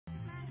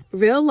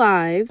Real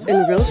lives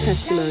and real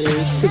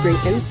testimonies to bring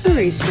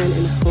inspiration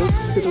and hope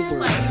to the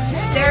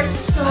world. There's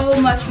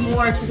so much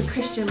more to the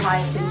Christian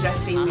life than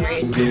just being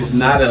married. There's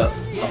not an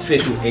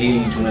official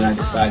age when I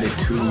decided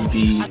to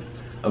be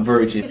a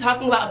virgin. We're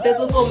talking about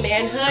biblical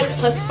manhood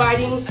plus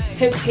fighting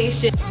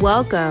temptation.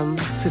 Welcome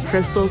to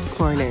Crystal's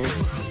Corner.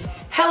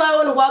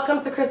 Hello and welcome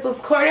to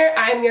Crystal's Corner.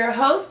 I'm your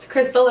host,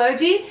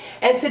 CrystalOTv,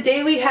 and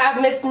today we have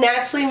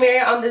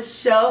MsNaturallyMary on the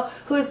show,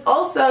 who is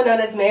also known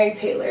as Mary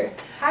Taylor.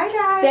 Hi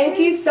guys. Thank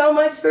you so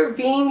much for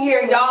being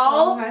here,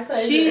 y'all. My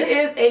pleasure. She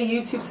is a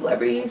YouTube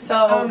celebrity,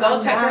 so go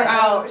check her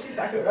out. She's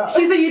talking about.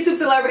 She's a YouTube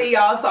celebrity,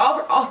 y'all. So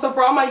also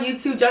for all my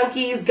YouTube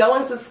junkies, go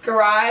and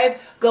subscribe.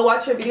 Go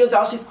watch her videos,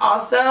 y'all. She's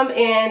awesome,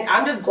 and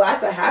I'm just glad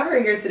to have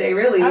her here today,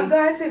 really. I'm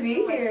glad to be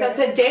here.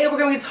 So today we're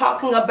going to be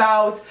talking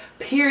about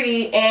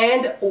purity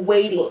and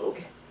waiting.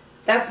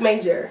 That's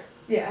major.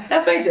 Yeah.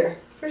 That's major.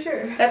 For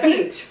sure. That's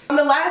huge. On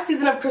the last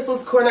season of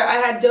Crystal's Corner, I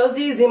had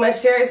Dozy Zima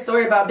share a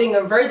story about being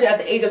a virgin at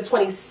the age of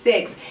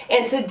 26.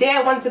 And today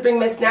I wanted to bring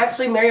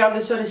MsNaturallyMary on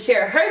the show to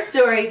share her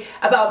story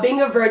about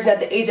being a virgin at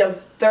the age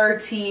of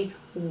 31.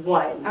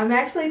 I'm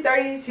actually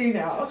 32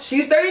 now.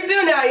 She's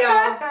 32 now,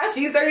 y'all.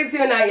 She's 32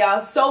 now,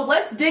 y'all. So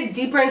let's dig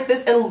deeper into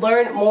this and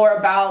learn more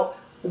about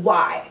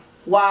why.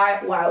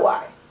 Why?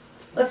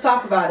 Let's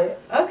talk about it.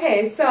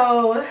 Okay,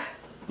 so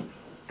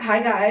hi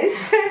guys.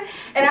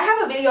 And I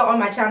have a video on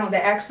my channel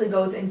that actually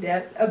goes in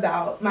depth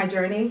about my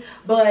journey,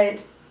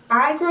 but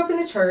I grew up in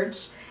the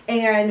church,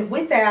 and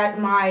with that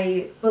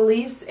my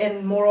beliefs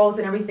and morals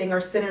and everything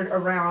are centered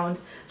around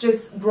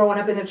just growing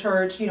up in the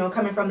church, you know,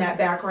 coming from that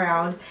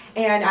background.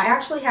 And I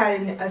actually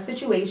had a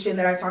situation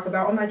that I talk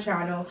about on my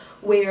channel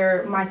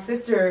where my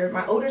sister,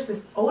 my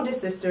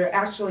oldest sister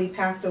actually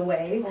passed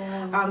away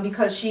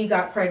because she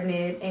got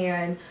pregnant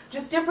and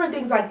just different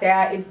things like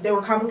that. There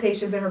were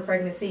complications in her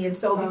pregnancy, and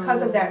so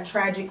because of that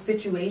tragic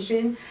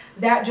situation,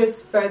 that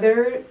just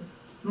furthered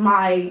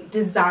my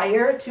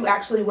desire to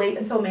actually wait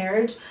until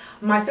marriage.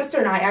 My sister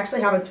and I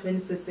actually have a twin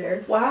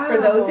sister. Wow. For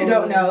those who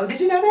don't know.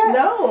 Did you know that?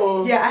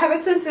 No. Yeah, I have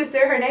a twin sister.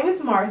 Her name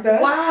is Martha.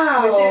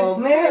 Wow. Which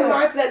is Mary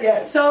Martha, that's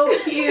yes. so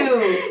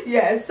cute.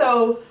 Yeah,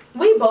 so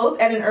we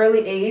both at an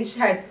early age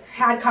had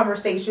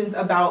conversations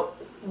about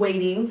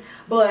waiting,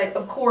 but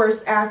of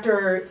course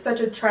after such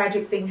a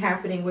tragic thing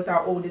happening with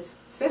our oldest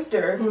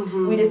sister,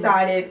 we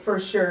decided for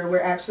sure we're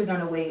actually going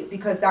to wait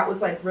because that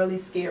was like really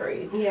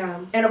scary.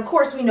 Yeah. And of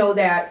course we know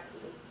that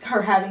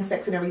her having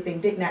sex and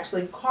everything didn't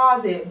actually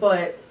cause it,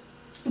 but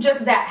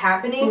just that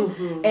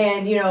happening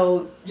and, you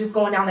know, just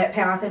going down that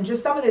path and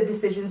just some of the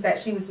decisions that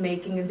she was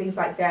making and things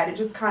like that, it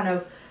just kind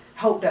of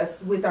helped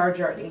us with our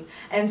journey.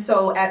 And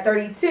so at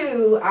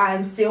 32,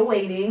 I'm still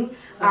waiting.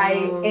 I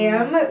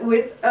am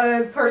with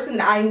a person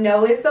that I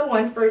know is the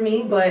one for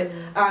me, but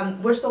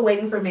we're still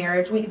waiting for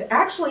marriage. We've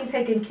actually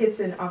taken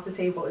kids off the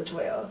table as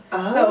well.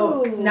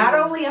 So not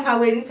only am I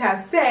waiting to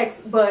have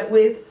sex, but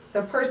with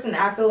the person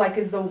I feel like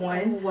is the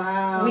one.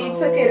 Wow. We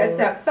took it a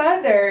step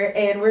further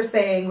and we're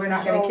saying we're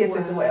not going to kiss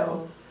as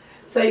well.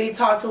 So you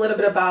talked a little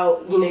bit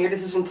about, you know, your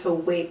decision to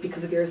wait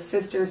because of your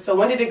sister. So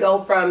when did it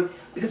go from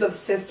because of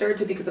sister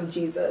to because of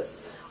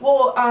Jesus?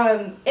 Well,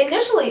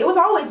 initially it was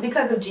always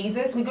because of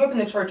Jesus. We grew up in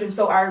the church, and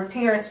so our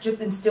parents just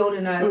instilled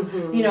in us,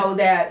 you know,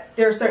 that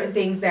there are certain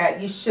things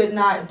that you should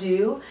not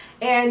do.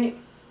 And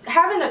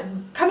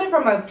coming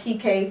from a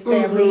PK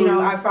family, you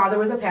know, our father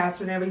was a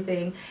pastor and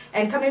everything,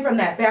 and coming from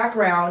that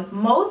background,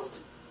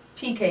 most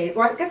PKs,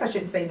 well, I guess I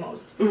shouldn't say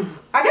most.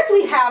 I guess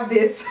we have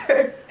this,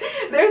 there's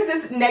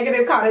this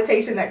negative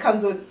connotation that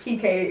comes with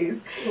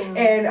PKs.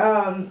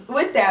 And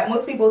with that,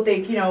 most people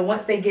think, you know,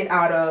 once they get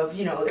out of,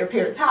 you know, their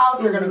parents'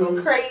 house, they're going to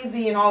go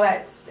crazy and all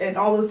that, and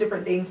all those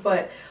different things.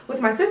 But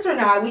with my sister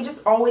and I, we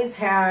just always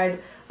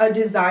had a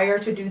desire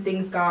to do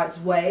things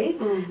God's way.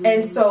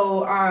 And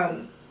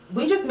so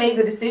we just made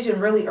the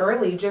decision really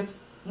early, just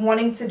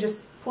wanting to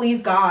just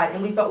please God,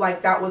 and we felt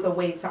like that was a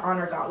way to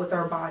honor God with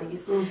our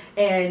bodies.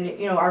 And,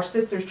 you know, our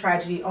sister's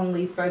tragedy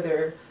only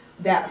furthered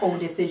that whole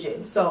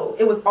decision. So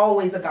it was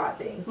always a God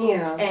thing.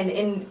 Yeah. And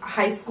in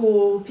high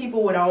school,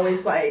 people would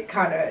always like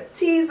kind of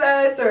tease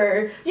us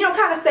or, you know,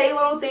 kind of say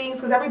little things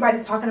because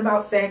everybody's talking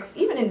about sex.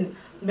 Even in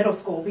middle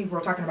school, people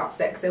were talking about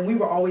sex, and we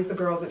were always the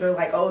girls that are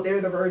like, oh, they're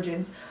the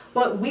virgins.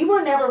 But we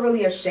were never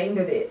really ashamed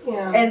of it.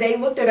 Yeah. And they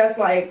looked at us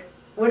like,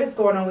 what is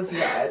going on with you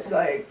guys?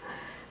 Like,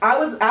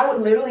 I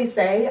would literally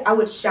say, I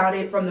would shout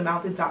it from the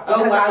mountaintop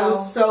because I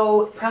was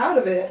so proud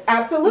of it.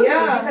 Absolutely.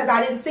 Yeah. Because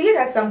I didn't see it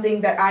as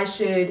something that I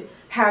should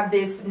have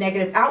this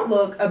negative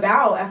outlook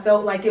about. I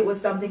felt like it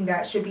was something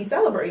that should be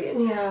celebrated.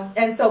 Yeah.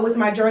 And so with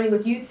my journey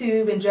with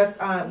YouTube and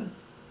just, and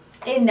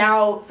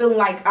now feeling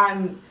like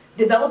I'm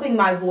developing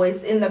my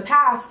voice. In the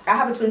past, I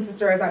have a twin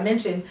sister, as I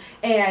mentioned,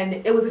 and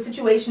it was a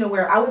situation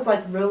where I was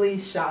like really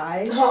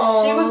shy.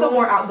 Aww. She was the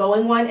more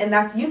outgoing one, and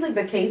that's usually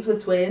the case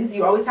with twins.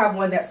 You always have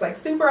one that's like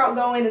super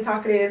outgoing and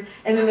talkative,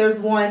 and then there's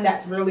one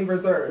that's really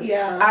reserved.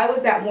 Yeah. I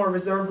was that more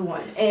reserved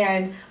one,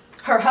 and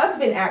her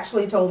husband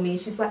actually told me,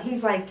 he's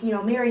like, you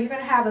know, Mary, you're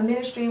going to have a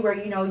ministry where,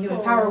 you know, you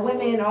empower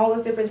women and all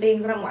those different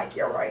things. And I'm like,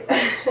 you're right.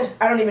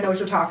 I don't even know what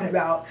you're talking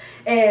about.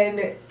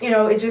 And, you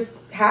know, it just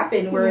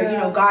happened where, you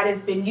know, God has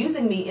been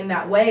using me in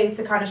that way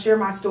to kind of share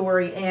my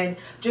story and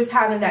just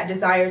having that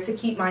desire to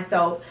keep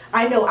myself.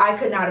 I know I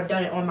could not have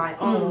done it on my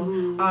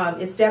own.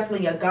 It's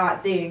definitely a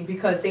God thing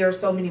because there are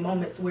so many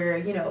moments where,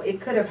 you know,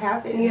 it could have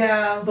happened.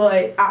 Yeah.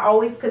 But I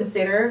always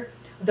consider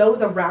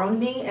those around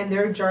me and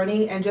their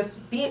journey and just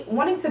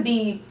wanting to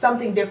be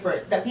something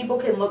different that people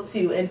can look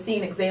to and see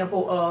an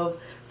example of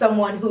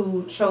someone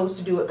who chose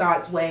to do it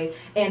God's way.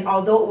 And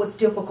although it was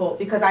difficult,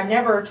 because I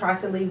never tried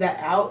to leave that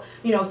out,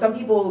 you know, some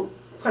people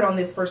put on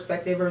this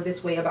perspective or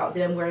this way about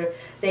them where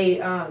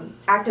they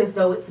act as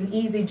though it's an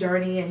easy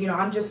journey and, you know,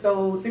 I'm just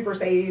so super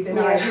saved and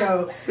I, you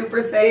know,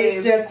 super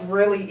saved. It's just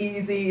really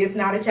easy. It's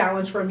not a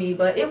challenge for me,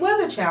 but it was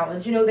a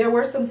challenge. You know, there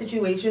were some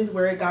situations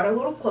where it got a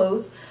little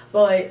close,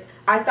 but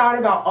I thought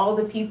about all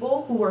the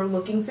people who were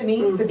looking to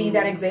me to be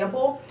that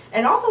example.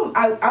 And also,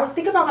 I would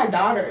think about my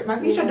daughter, my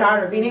future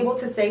daughter, being able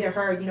to say to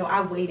her, you know,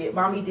 I waited.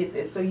 Mommy did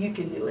this, so you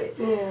can do it.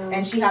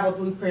 And she have a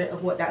blueprint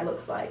of what that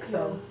looks like.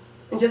 So,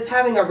 and just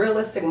having a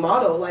realistic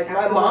model. Like,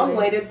 my mom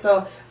waited,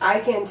 so I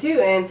can too.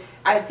 And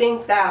I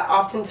think that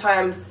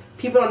oftentimes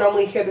people don't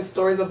normally hear the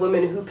stories of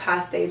women who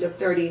passed the age of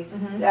 30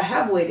 that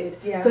have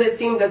waited. Because it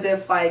seems as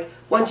if, like,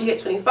 once you hit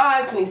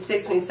 25,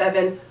 26,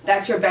 27,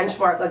 that's your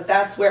benchmark. Like,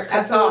 that's where it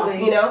cuts off,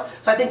 you know?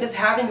 So I think just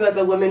having you as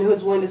a woman who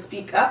is willing to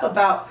speak up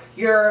about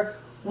your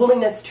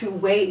willingness to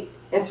wait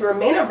and to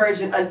remain a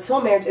virgin until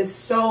marriage is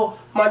so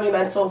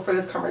monumental for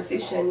this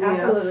conversation. You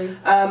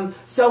know?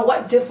 So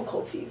what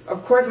difficulties?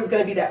 Of course, there's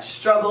going to be that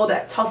struggle,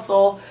 that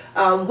tussle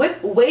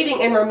with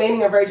waiting and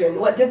remaining a virgin.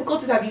 What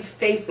difficulties have you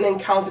faced and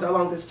encountered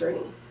along this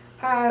journey?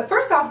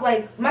 First off,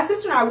 like, my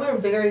sister and I, we were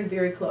very,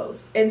 very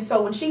close. And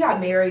so when she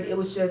got married, it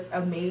was just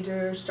a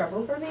major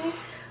struggle for me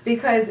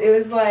because it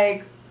was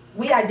like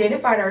we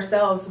identified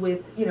ourselves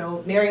with, you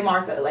know, Mary and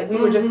Martha. Like, we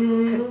were just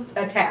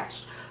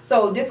attached.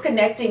 So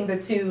disconnecting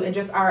the two and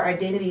just our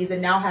identities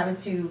and now having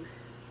to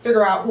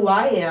figure out who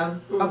I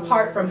am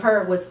apart from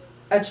her was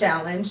a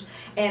challenge.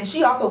 And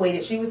she also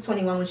waited. She was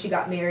 21 when she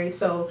got married,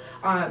 so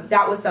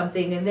that was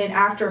something. And then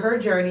after her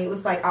journey, it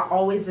was like I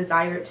always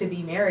desired to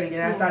be married,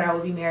 and I thought I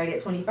would be married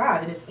at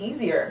 25, and it's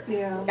easier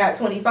at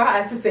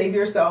 25 to save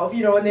yourself,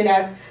 you know. And then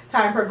as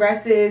time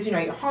progresses, you know,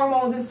 your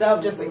hormones and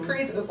stuff just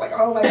increase, and it's like,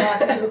 oh my gosh,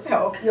 just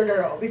help your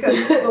girl because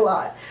this is a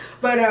lot.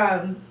 But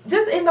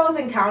just in those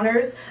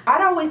encounters,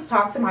 I'd always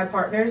talk to my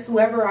partners,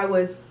 whoever I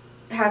was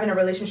having a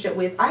relationship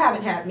with. I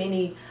haven't had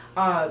many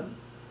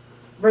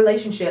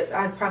relationships.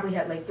 I've probably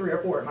had like 3 or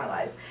 4 in my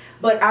life,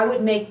 but I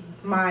would make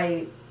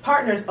my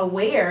partners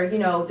aware, you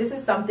know, this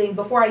is something.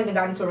 Before I even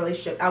got into a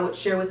relationship, I would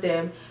share with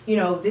them, you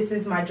know, this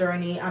is my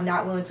journey. I'm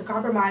not willing to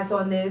compromise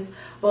on this.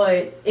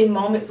 But in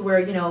moments where,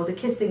 you know, the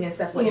kissing and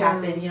stuff would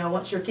happen, you know,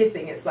 once you're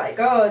kissing, it's like,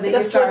 oh, it's like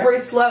a slippery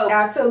slope.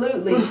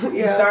 Absolutely.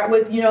 You start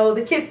with, you know,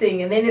 the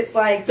kissing, and then it's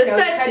like the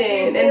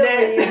touching, and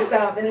then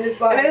stuff, and it's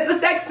like, and then it's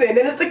the sexing, and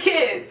then it's the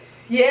kids.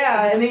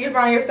 Yeah, and then you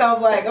find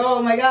yourself like,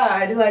 oh my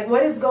God, like,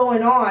 what is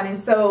going on?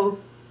 And so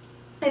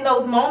in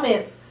those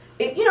moments,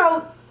 you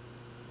know,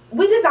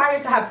 we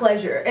desire to have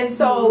pleasure. And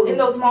so in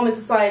those moments,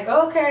 it's like,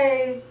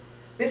 okay,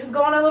 this is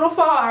going a little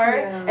far.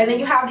 And then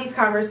you have these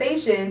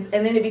conversations,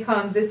 and then it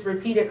becomes this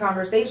repeated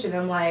conversation.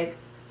 I'm like,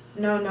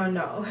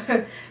 no.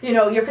 You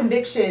know, your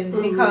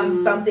conviction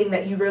becomes something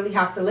that you really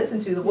have to listen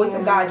to. The voice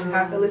of God you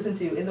have to listen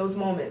to in those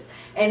moments.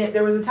 And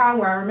there was a time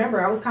where I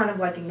remember I was kind of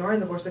like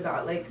ignoring the voice of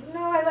God. Like,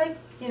 no, I like,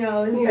 you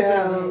know,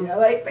 touching on me. I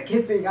like the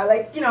kissing. I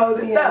like, you know,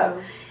 the stuff.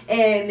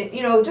 And,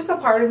 you know, just a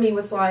part of me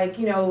was like,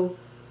 you know,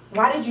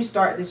 why did you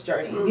start this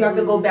journey? You have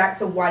to go back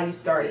to why you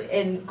started.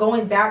 And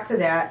going back to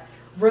that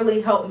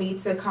really helped me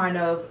to kind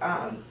of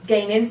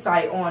gain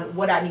insight on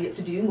what I needed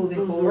to do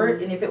moving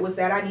forward. And if it was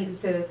that I needed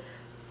to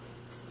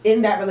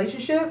end that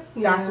relationship,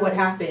 that's what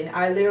happened.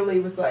 I literally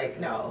was like,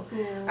 no.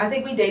 I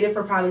think we dated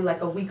for probably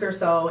like a week or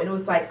so, and it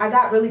was like I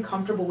got really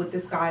comfortable with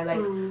this guy like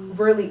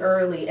really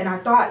early, and I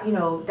thought, you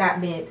know, that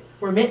meant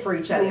we're meant for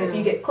each other. If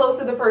you get close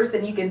to the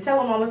person, you can tell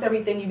them almost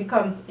everything, you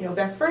become, you know,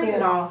 best friends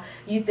and all.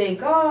 You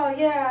think, oh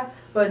yeah,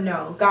 but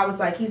no, God was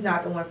like, he's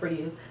not the one for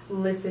you.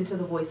 Listen to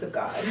the voice of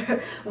God.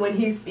 When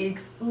he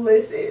speaks,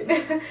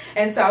 listen.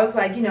 And so I was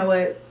like, you know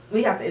what,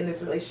 we have to end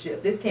this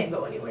relationship. This can't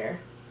go anywhere.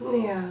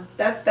 Yeah,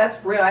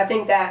 that's real. I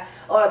think that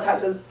a lot of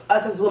times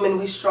us as women,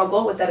 we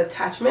struggle with that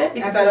attachment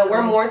because I know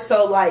we're more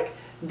so like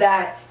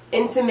that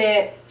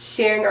intimate,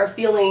 sharing our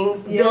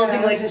feelings,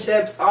 building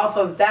relationships off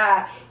of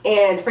that,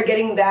 and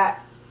forgetting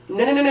that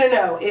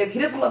no. If he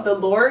doesn't love the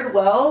Lord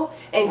well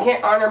and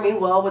can't honor me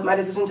well with my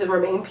decision to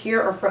remain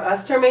pure or for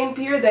us to remain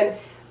pure, then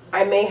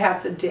I may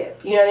have to dip.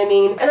 You know what I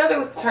mean? In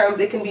other terms,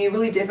 it can be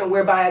really different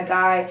whereby a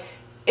guy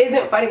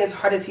isn't fighting as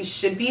hard as he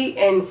should be,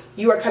 and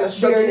you are kind of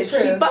struggling to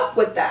keep up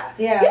with that.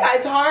 Yeah,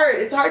 it's hard.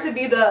 It's hard to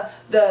be the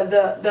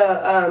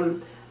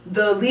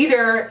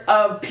leader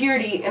of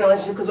purity in a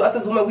relationship, because us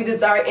as women, we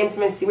desire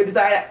intimacy, we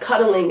desire that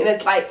cuddling, and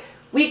it's like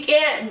we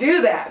can't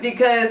do that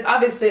because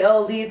obviously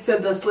it'll lead to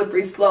the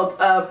slippery slope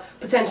of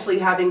potentially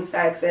having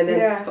sex and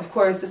then of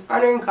course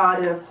dishonoring God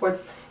and of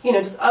course, you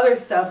know, just other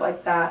stuff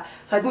like that.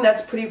 So I think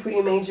that's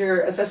pretty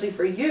major, especially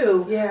for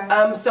you.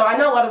 Yeah. So I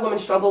know a lot of women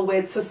struggle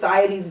with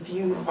society's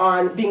views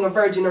on being a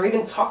virgin or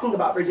even talking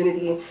about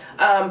virginity.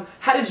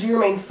 How did you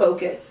remain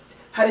focused?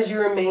 How did you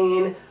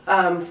remain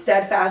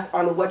steadfast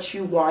on what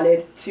you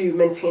wanted to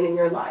maintain in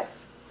your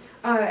life?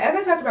 As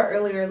I talked about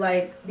earlier,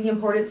 like the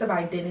importance of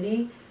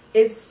identity,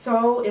 it's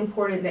so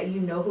important that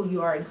you know who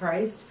you are in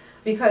Christ,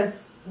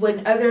 because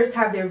when others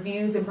have their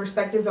views and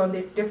perspectives on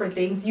different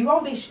things, you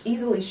won't be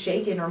easily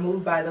shaken or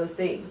moved by those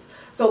things.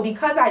 So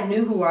because I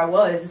knew who I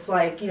was, it's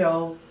like, you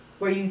know,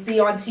 where you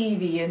see on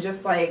TV and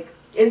just like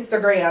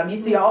Instagram,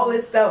 you see all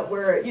this stuff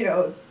where, you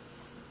know,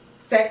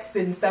 sex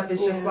and stuff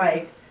is just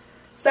like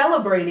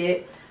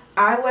celebrated.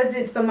 I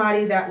wasn't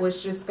somebody that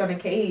was just going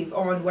to cave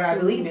on what I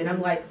believe in.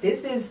 I'm like,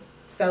 this is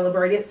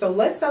celebrated, so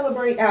let's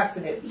celebrate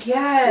abstinence.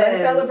 Yes. Let's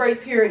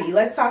celebrate purity.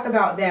 Let's talk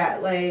about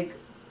that. Like,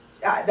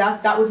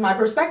 that was my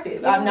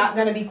perspective. I'm not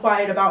going to be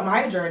quiet about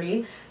my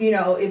journey. You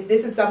know, if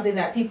this is something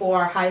that people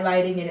are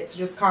highlighting and it's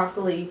just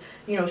constantly,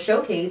 you know,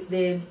 showcased,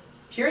 then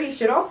purity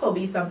should also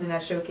be something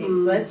that's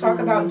showcased. Let's talk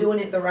about doing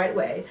it the right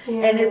way.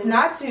 And it's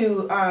not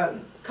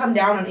to come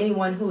down on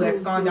anyone who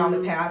has gone down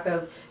the path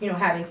of, you know,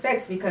 having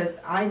sex, because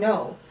I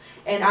know.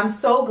 And I'm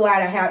so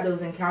glad I had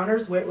those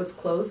encounters where it was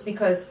close,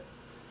 because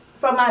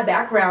from my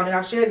background, and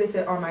I'll share this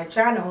on my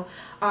channel,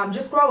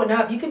 just growing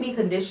up, you can be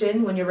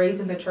conditioned when you're raised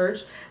in the church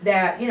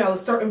that, you know,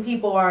 certain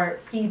people are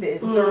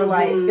heathens or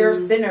like they're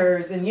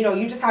sinners, and, you know,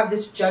 you just have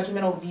this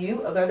judgmental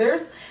view of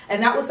others.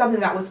 And that was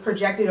something that was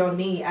projected on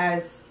me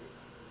as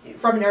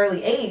from an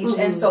early age.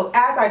 And so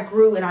as I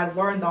grew and I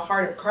learned the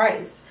heart of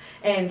Christ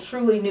and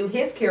truly knew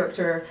his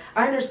character,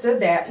 I understood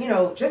that, you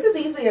know, just as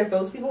easily as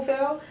those people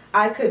fell,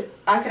 I could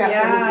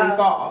absolutely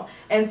fall.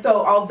 And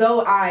so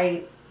although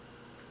I,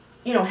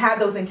 you know, had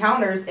those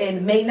encounters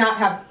and may not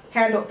have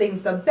handled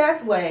things the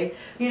best way,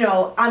 you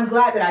know, I'm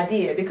glad that I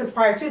did, because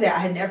prior to that I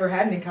had never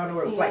had an encounter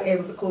where it was like it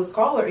was a close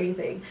call or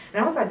anything.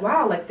 And I was like,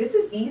 wow, like this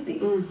is easy.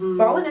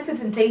 Falling into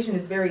temptation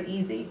is very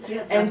easy.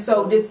 And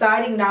so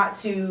deciding not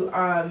to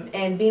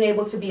and being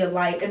able to be a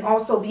light and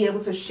also be able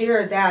to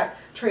share that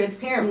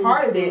transparent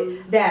part of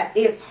it, that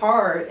it's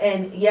hard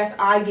and yes,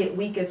 I get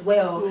weak as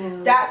well.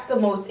 That's the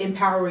most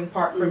empowering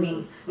part for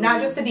me. Not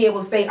just to be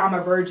able to say I'm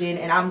a virgin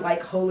and I'm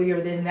like holier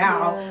than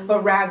thou,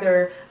 but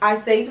rather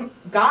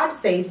God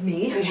saved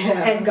me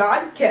and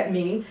God kept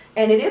me,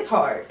 and it is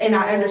hard, and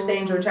I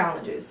understand your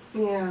challenges.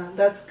 Yeah,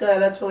 that's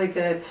good. That's really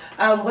good.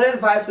 What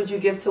advice would you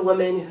give to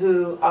women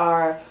who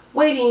are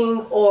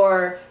waiting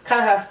or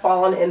kind of have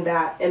fallen in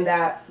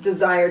that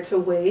desire to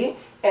wait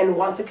and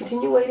want to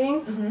continue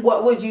waiting?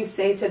 What would you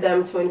say to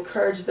them to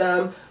encourage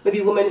them?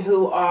 Maybe women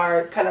who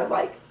are kind of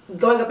like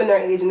going up in their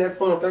age and they're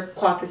feeling like their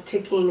clock is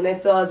ticking and they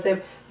feel as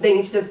if they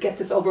need to just get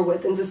this over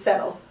with and just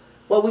settle.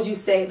 What would you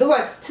say? Those are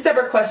like two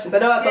separate questions. I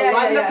know that's a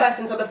lot of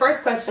questions. So the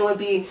first question would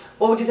be,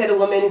 what would you say to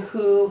women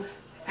who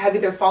have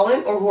either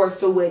fallen or who are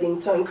still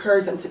waiting to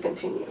encourage them to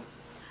continue?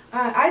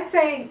 I'd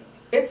say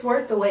it's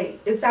worth the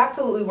wait. It's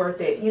absolutely worth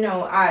it. You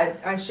know,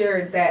 I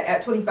shared that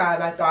at 25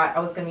 I thought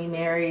I was going to be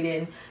married,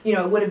 and, you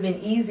know, it would have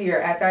been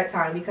easier at that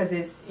time because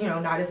it's, you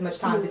know, not as much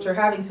time that you're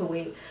having to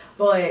wait.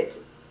 But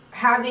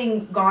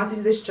having gone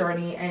through this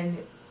journey and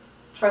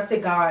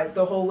trusted God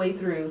the whole way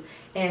through,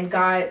 and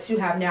God to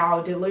have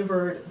now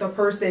delivered the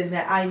person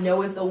that I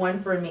know is the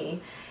one for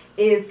me,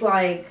 is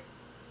like,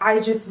 I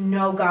just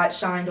know God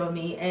shined on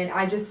me, and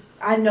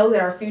I know that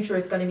our future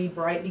is going to be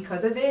bright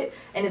because of it,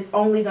 and it's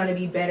only going to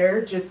be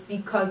better just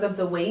because of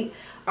the wait,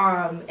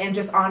 and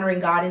just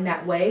honoring God in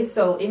that way.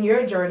 So in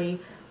your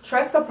journey,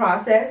 trust the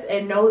process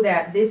and know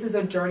that this is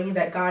a journey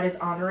that God is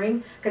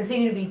honoring.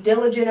 Continue to be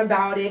diligent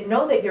about it.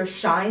 Know that you're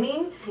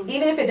shining,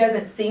 even if it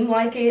doesn't seem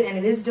like it and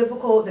it is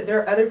difficult, that there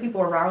are other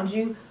people around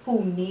you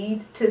who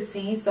need to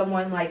see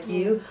someone like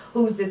you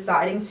who's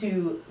deciding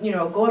to, you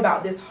know, go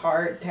about this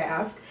hard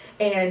task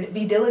and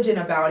be diligent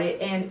about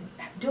it and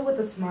do it with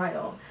a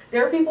smile.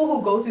 There are people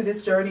who go through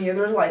this journey and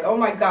they're like, oh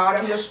my God,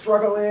 I'm just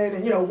struggling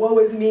and, you know, woe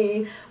is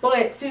me.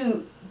 But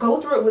to go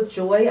through it with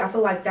joy, I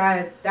feel like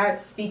that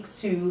speaks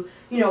to,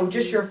 you know,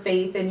 just your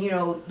faith and, you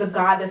know, the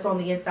God that's on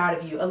the inside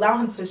of you. Allow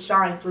him to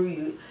shine through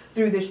you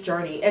through this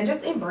journey and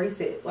just embrace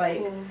it.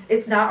 Like,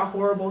 it's not a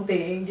horrible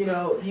thing, you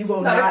know, you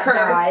will not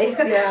die.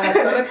 Yeah, it's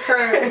not a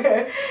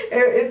curse.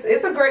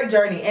 It's a great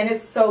journey, and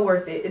it's so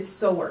worth it. It's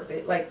so worth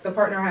it. Like, the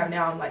partner I have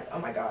now, I'm like, oh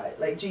my God,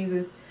 like,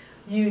 Jesus,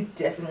 you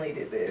definitely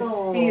did this.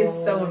 Aww. He is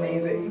so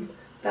amazing.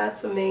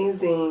 That's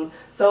amazing.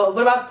 So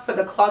what about for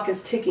the clock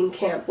is ticking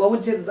camp? What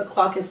would you do the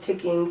clock is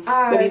ticking?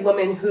 Maybe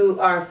women who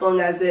are feeling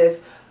as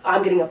if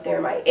I'm getting up there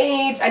in my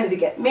age, I need to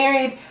get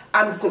married,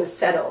 I'm just going to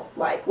settle.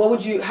 Like, how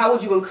would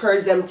you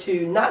encourage them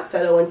to not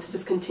settle and to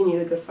just continue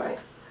the good fight?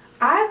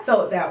 I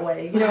felt that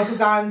way, you know,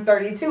 because I'm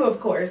 32, of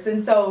course. And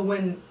so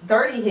when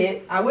 30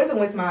 hit, I wasn't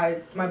with my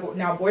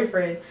now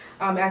boyfriend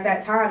at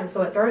that time. And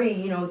so at 30,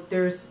 you know,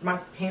 there's my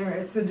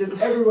parents and just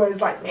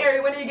everyone's like,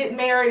 Mary, when are you getting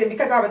married? And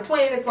because I have a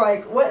twin, it's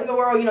like, what in the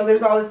world? You know,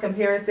 there's all this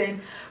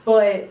comparison.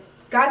 But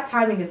God's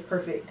timing is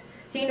perfect.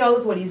 He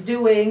knows what he's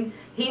doing.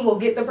 He will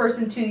get the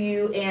person to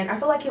you, and I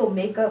feel like he'll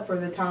make up for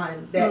the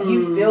time that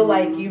you feel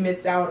like you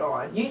missed out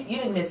on. You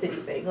didn't miss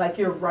anything. Like,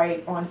 you're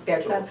right on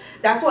schedule.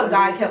 That's what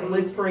God kept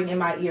whispering in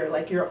my ear,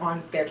 like, you're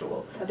on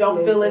schedule.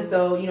 Don't feel as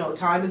though, you know,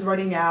 time is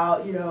running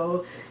out, you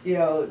know,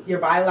 your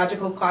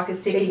biological clock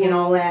is ticking and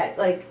all that.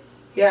 Like,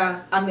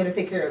 yeah, I'm going to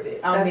take care of it.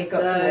 I'll make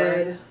up for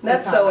it.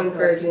 That's so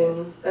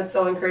encouraging. That's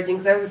so encouraging,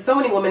 because there's so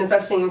many women,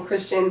 especially in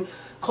Christian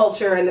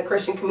culture and the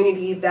Christian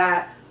community,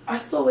 that are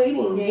still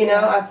waiting. You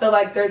know, I feel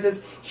like there's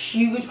this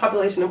huge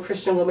population of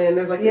Christian women, and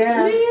there's like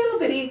this little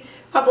bitty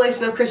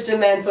population of Christian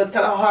men, so it's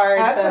kind of hard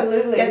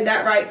to get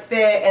that right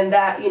fit and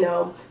that, you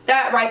know,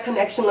 that right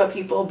connection with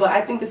people. But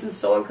I think this is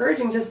so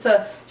encouraging, just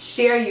to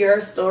share your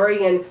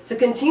story and to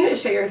continue to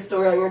share your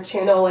story on your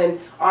channel and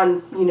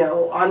on, you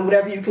know, on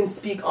whatever you can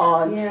speak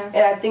on. And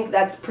I think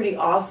that's pretty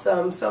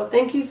awesome. So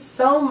thank you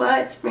so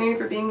much, Mary,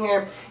 for being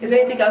here. Is there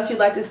anything else you'd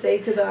like to say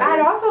to the audience? I'd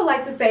also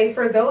like to say,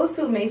 for those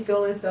who may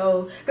feel as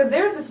though, because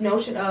there's this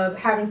notion of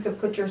having to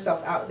put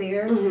yourself out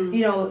there,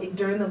 you know,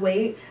 during the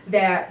wait,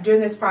 that during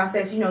this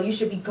process, you know, you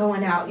should be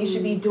going out, you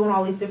should be doing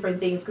all these different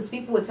things, because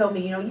people would tell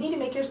me, you know, you need to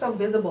make yourself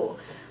visible.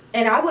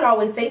 And I would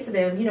always say to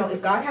them, you know,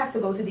 if God has to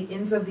go to the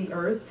ends of the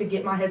earth to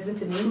get my husband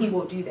to me, he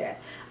will do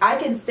that. I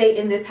can stay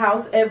in this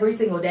house every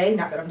single day,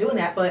 not that I'm doing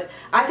that, but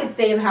I can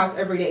stay in the house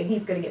every day and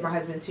he's going to get my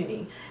husband to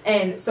me.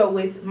 And so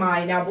with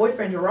my now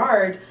boyfriend,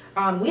 Gerard,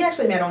 we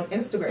actually met on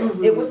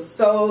Instagram. It was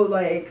so,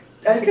 like,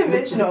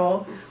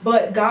 unconventional,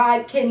 but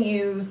God can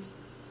use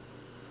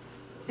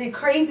the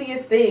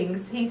craziest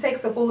things. He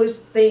takes the foolish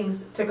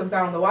things to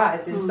confound the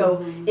wise. And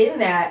so in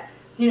that,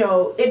 you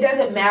know, it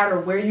doesn't matter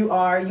where you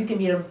are. You can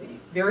be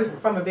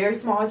from a very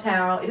small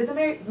town. It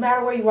doesn't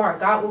matter where you are.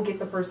 God will get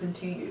the person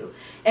to you.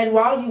 And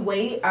while you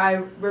wait,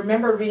 I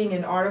remember reading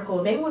an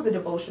article, maybe it was a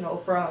devotional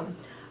from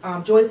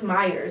Joyce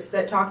Myers,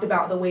 that talked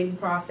about the waiting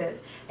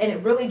process. And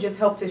it really just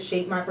helped to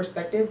shape my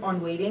perspective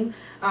on waiting.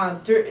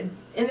 In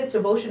this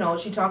devotional,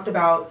 she talked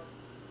about,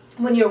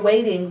 when you're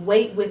waiting,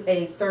 wait with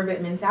a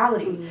servant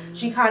mentality.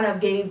 She kind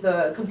of gave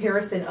the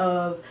comparison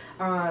of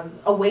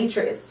a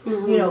waitress.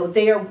 You know,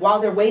 while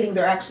they're waiting,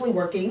 they're actually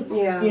working.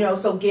 You know,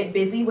 so get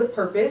busy with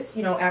purpose.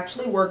 You know,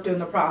 actually work during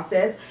the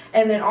process.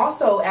 And then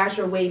also, as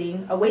you're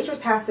waiting, a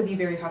waitress has to be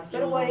very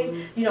hospitable.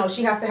 You know,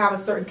 she has to have a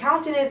certain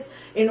countenance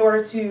in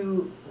order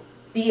to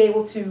be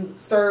able to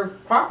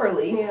serve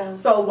properly.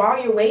 So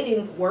while you're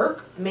waiting,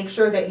 work, make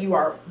sure that you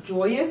are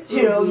joyous,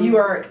 you know, you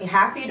are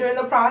happy during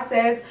the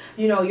process,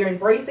 you know, you're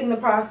embracing the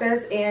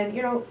process, and,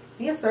 you know,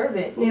 be a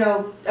servant. You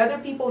know, other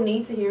people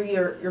need to hear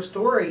your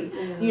story,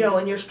 you know,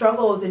 and your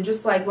struggles, and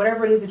just like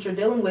whatever it is that you're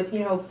dealing with,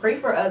 you know, pray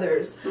for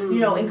others, you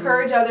know,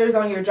 encourage others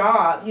on your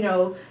job. You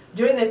know,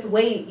 during this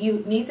wait,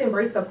 you need to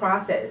embrace the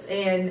process,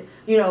 and,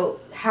 you know,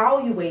 how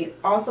you wait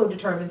also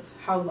determines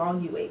how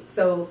long you wait.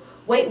 So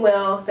wait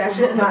well. That's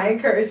just my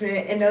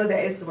encouragement, and know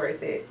that it's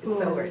worth it. It's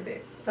so worth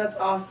it. That's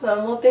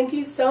awesome. Well, thank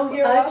you so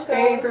much,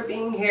 Mary, for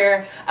being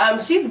here.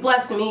 She's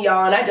blessed me,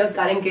 y'all, and I just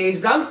got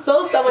engaged, but I'm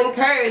still so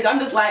encouraged. I'm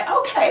just like,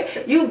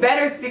 okay, you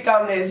better speak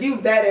on this. You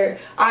better.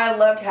 I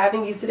loved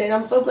having you today, and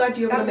I'm so glad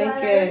you were able to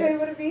make it. I was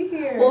able to be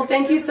here. Well,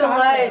 thank you so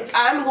much.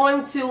 I'm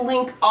going to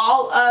link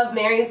all of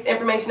Mary's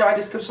information in our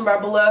description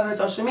bar below. Her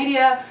social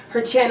media,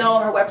 her channel,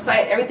 her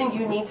website, everything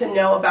you need to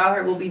know about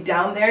her will be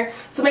down there.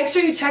 So make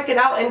sure you check it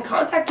out and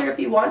contact her if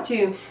you want to.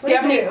 If you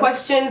have any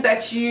questions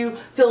that you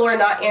feel were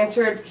not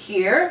answered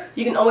here,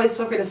 you can always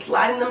feel free to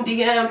slide in them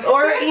DMs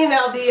or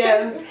email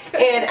DMs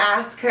and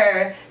ask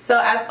her. So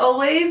as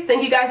always,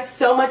 thank you guys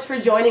so much for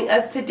joining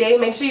us today.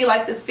 Make sure you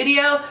like this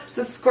video,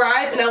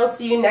 subscribe, and I will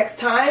see you next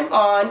time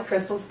on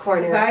Crystal's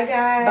Corner. Bye,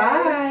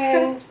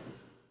 guys.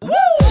 Bye.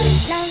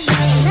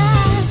 Woo!